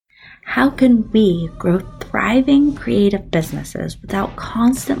How can we grow thriving creative businesses without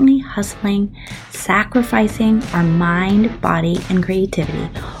constantly hustling, sacrificing our mind, body, and creativity,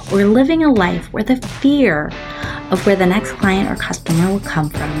 or living a life where the fear of where the next client or customer will come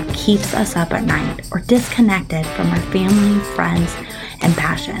from keeps us up at night or disconnected from our family, friends, and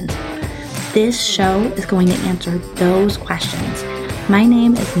passions? This show is going to answer those questions. My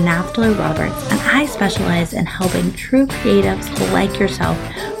name is Naftali Roberts, and I specialize in helping true creatives like yourself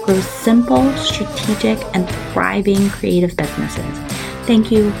grow simple, strategic, and thriving creative businesses.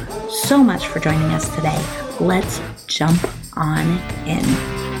 Thank you so much for joining us today. Let's jump on in.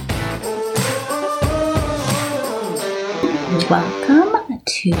 Welcome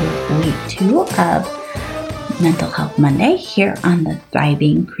to week 2 of Mental Health Monday here on the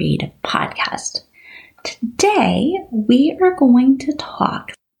Thriving Creative Podcast. Today, we are going to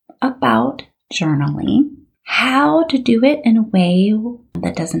talk about journaling, how to do it in a way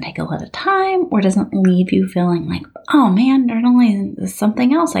that doesn't take a lot of time or doesn't leave you feeling like, oh man, journaling is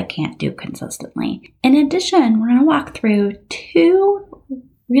something else I can't do consistently. In addition, we're going to walk through 2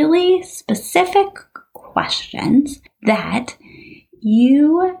 really specific questions that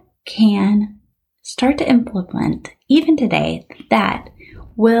you can start to implement even today that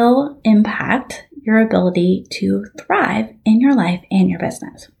will impact your ability to thrive in your life and your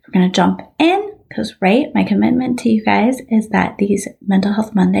business. We're going to jump in because, my commitment to you guys is that these Mental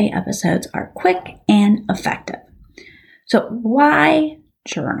Health Monday episodes are quick and effective. So why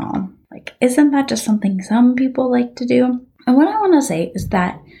journal? Isn't that just something some people like to do? And what I want to say is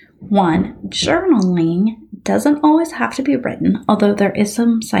that, 1, journaling doesn't always have to be written, although there is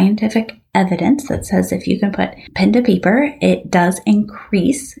some scientific evidence that says if you can put pen to paper, it does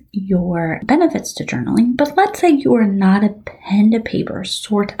increase your benefits to journaling. But let's say you are not a pen to paper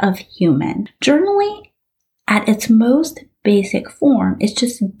sort of human. Journaling at its most basic form is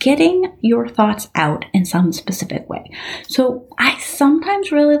just getting your thoughts out in some specific way. So I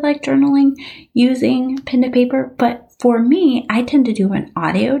sometimes really like journaling using pen to paper, but for me, I tend to do an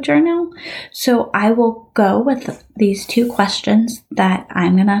audio journal. So I will go with these 2 questions that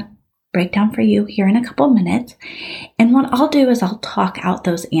I'm going to break down for you here in a couple minutes. And what I'll do is I'll talk out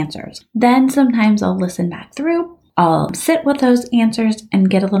those answers. Then sometimes I'll listen back through. I'll sit with those answers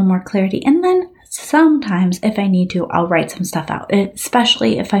and get a little more clarity. And then sometimes if I need to, I'll write some stuff out,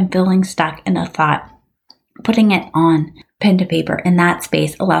 especially if I'm feeling stuck in a thought. Putting it on pen to paper in that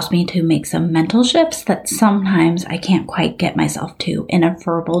space allows me to make some mental shifts that sometimes I can't quite get myself to in a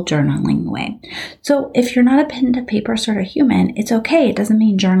verbal journaling way. So if you're not a pen to paper sort of human, it's okay. It doesn't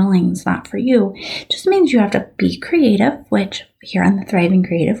mean journaling is not for you. It just means you have to be creative, which here on the Thriving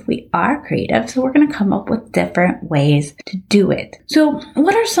Creative, we are creative. So we're going to come up with different ways to do it. So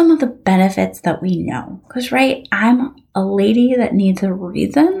what are some of the benefits that we know? Because, I'm a lady that needs a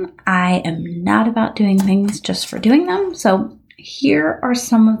reason. I am not about doing things just for doing them. So here are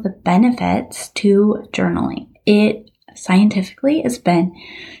some of the benefits to journaling. It scientifically has been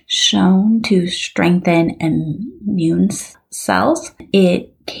shown to strengthen immune cells.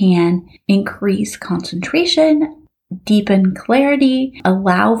 It can increase concentration, deepen clarity,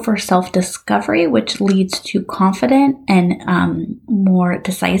 allow for self-discovery, which leads to confident and more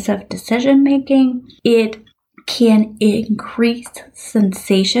decisive decision making. It can increase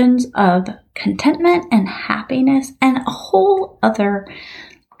sensations of contentment and happiness and a whole other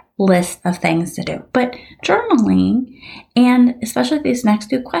list of things to do. But journaling, and especially these next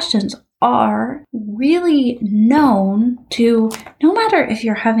 2 questions, are really known to, no matter if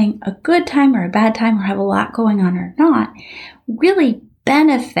you're having a good time or a bad time or have a lot going on or not, really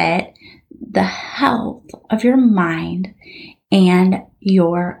benefit the health of your mind and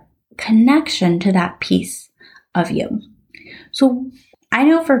your connection to that piece of you. So I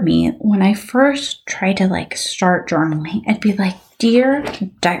know for me, when I first tried to start journaling, I'd be like, dear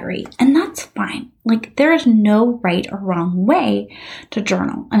diary, and that's fine. There is no right or wrong way to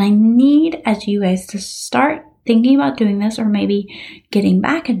journal. And I need, as you guys, to start thinking about doing this or maybe getting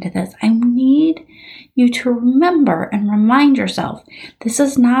back into this, I need you to remember and remind yourself, this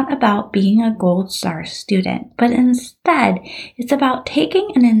is not about being a gold star student, but instead it's about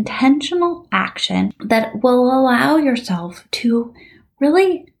taking an intentional action that will allow yourself to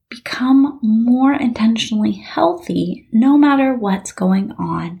really become more intentionally healthy no matter what's going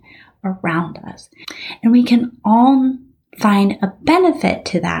on around us. And we can all find a benefit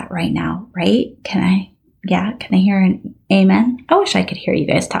to that right now, right? Can I hear an amen? I wish I could hear you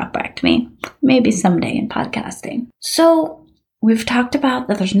guys talk back to me. Maybe someday in podcasting. So we've talked about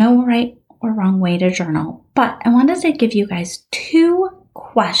that there's no right or wrong way to journal, but I wanted to give you guys 2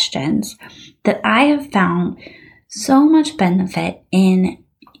 questions that I have found so much benefit in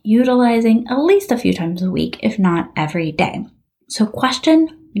utilizing at least a few times a week, if not every day. So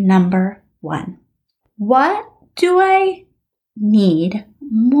question number 1, what do I need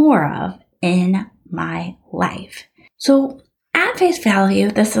more of in my life? So at face value,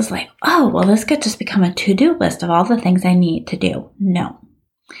 this is like, oh, well, this could just become a to-do list of all the things I need to do. No.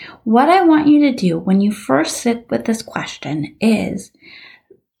 What I want you to do when you first sit with this question is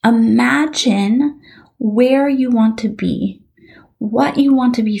imagine where you want to be, what you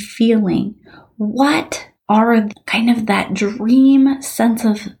want to be feeling, what are kind of that dream sense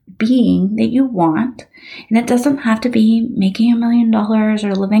of being that you want. And it doesn't have to be making $1 million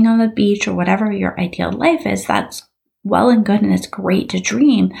or living on the beach or whatever your ideal life is. That's well and good, and it's great to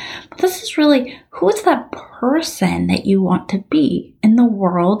dream. But this is really, who is that person that you want to be in the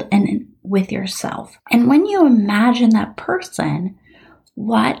world and with yourself? And when you imagine that person,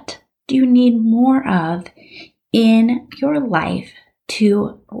 what do you need more of in your life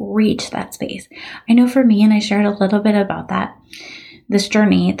to reach that space? I know for me, and I shared a little bit about that, this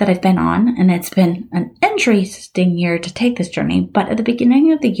journey that I've been on, and it's been an interesting year to take this journey, but at the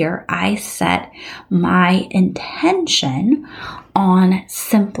beginning of the year, I set my intention on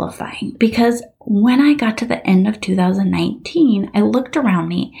simplifying, because when I got to the end of 2019, I looked around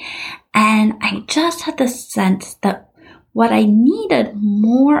me and I just had this sense that what I needed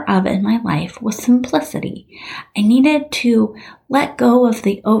more of in my life was simplicity. I needed to let go of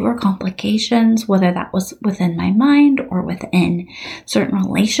the overcomplications, whether that was within my mind or within certain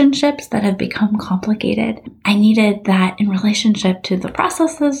relationships that have become complicated. I needed that in relationship to the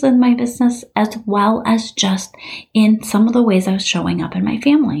processes in my business, as well as just in some of the ways I was showing up in my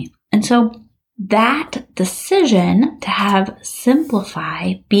family. And so that decision to have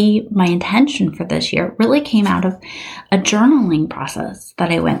simplify be my intention for this year really came out of a journaling process that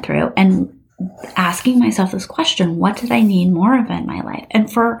I went through and asking myself this question: what did I need more of in my life?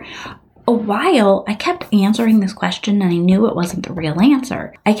 And for a while, I kept answering this question and I knew it wasn't the real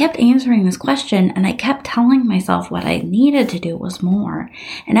answer. I kept answering this question and I kept telling myself what I needed to do was more.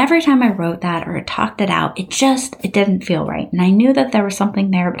 And every time I wrote that or talked it out, it didn't feel right. And I knew that there was something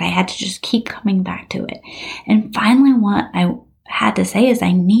there, but I had to just keep coming back to it. And finally, what I had to say is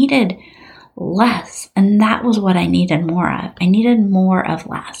I needed less. And that was what I needed more of. I needed more of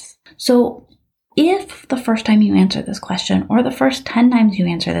less. So if the first time you answer this question or the first 10 times you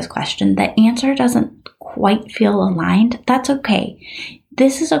answer this question, the answer doesn't quite feel aligned, that's okay.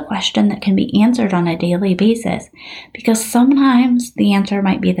 This is a question that can be answered on a daily basis, because sometimes the answer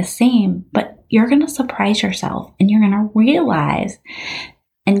might be the same, but you're going to surprise yourself and you're going to realize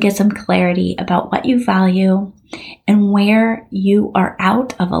and get some clarity about what you value and where you are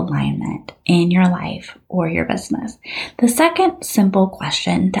out of alignment in your life or your business. The second simple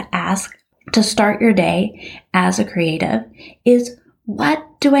question to ask to start your day as a creative is, what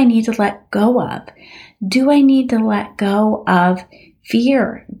do I need to let go of? Do I need to let go of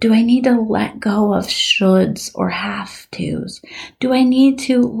fear? Do I need to let go of shoulds or have tos? Do I need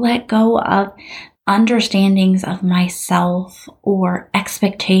to let go of understandings of myself or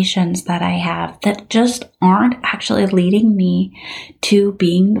expectations that I have that just aren't actually leading me to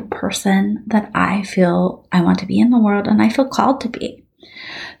being the person that I feel I want to be in the world and I feel called to be?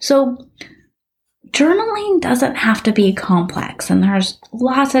 So journaling doesn't have to be complex, and there's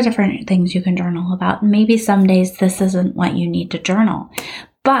lots of different things you can journal about. Maybe some days this isn't what you need to journal.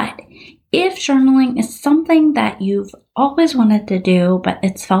 But if journaling is something that you've always wanted to do, but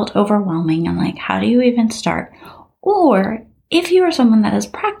it's felt overwhelming and like, how do you even start? Or if you are someone that has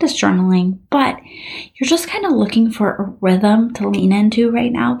practiced journaling, but you're just kind of looking for a rhythm to lean into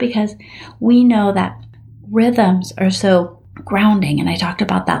right now, because we know that rhythms are so grounding. And I talked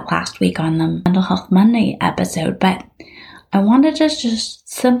about that last week on the Mental Health Monday episode, but I wanted to just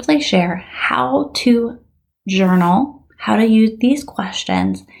simply share how to journal, how to use these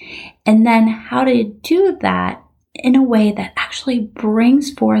questions, and then how to do that in a way that actually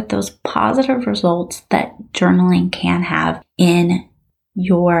brings forth those positive results that journaling can have in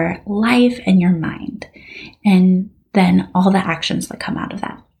your life and your mind, and then all the actions that come out of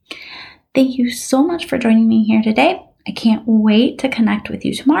that. Thank you so much for joining me here today. I can't wait to connect with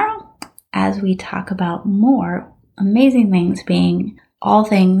you tomorrow as we talk about more amazing things, being all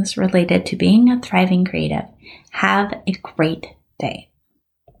things related to being a thriving creative. Have a great day.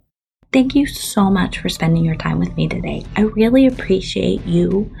 Thank you so much for spending your time with me today. I really appreciate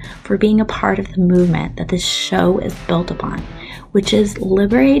you for being a part of the movement that this show is built upon, which is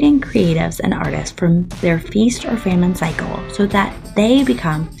liberating creatives and artists from their feast or famine cycle so that they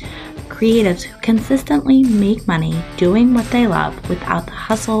become creatives who consistently make money doing what they love without the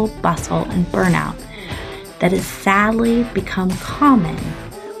hustle, bustle, and burnout that has sadly become common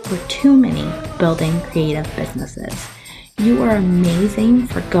for too many building creative businesses. You are amazing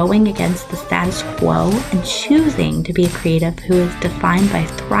for going against the status quo and choosing to be a creative who is defined by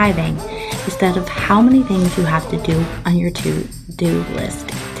thriving instead of how many things you have to do on your to-do list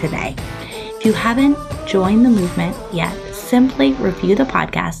today. If you haven't joined the movement yet, simply review the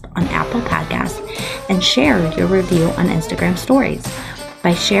podcast on Apple Podcasts and share your review on Instagram stories.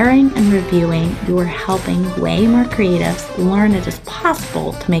 By sharing and reviewing, you are helping way more creatives learn it is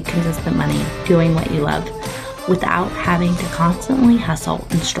possible to make consistent money doing what you love without having to constantly hustle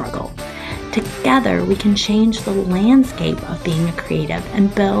and struggle. Together, we can change the landscape of being a creative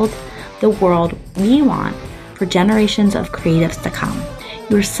and build the world we want for generations of creatives to come.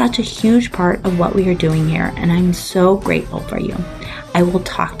 You are such a huge part of what we are doing here, and I'm so grateful for you. I will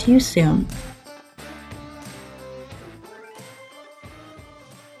talk to you soon.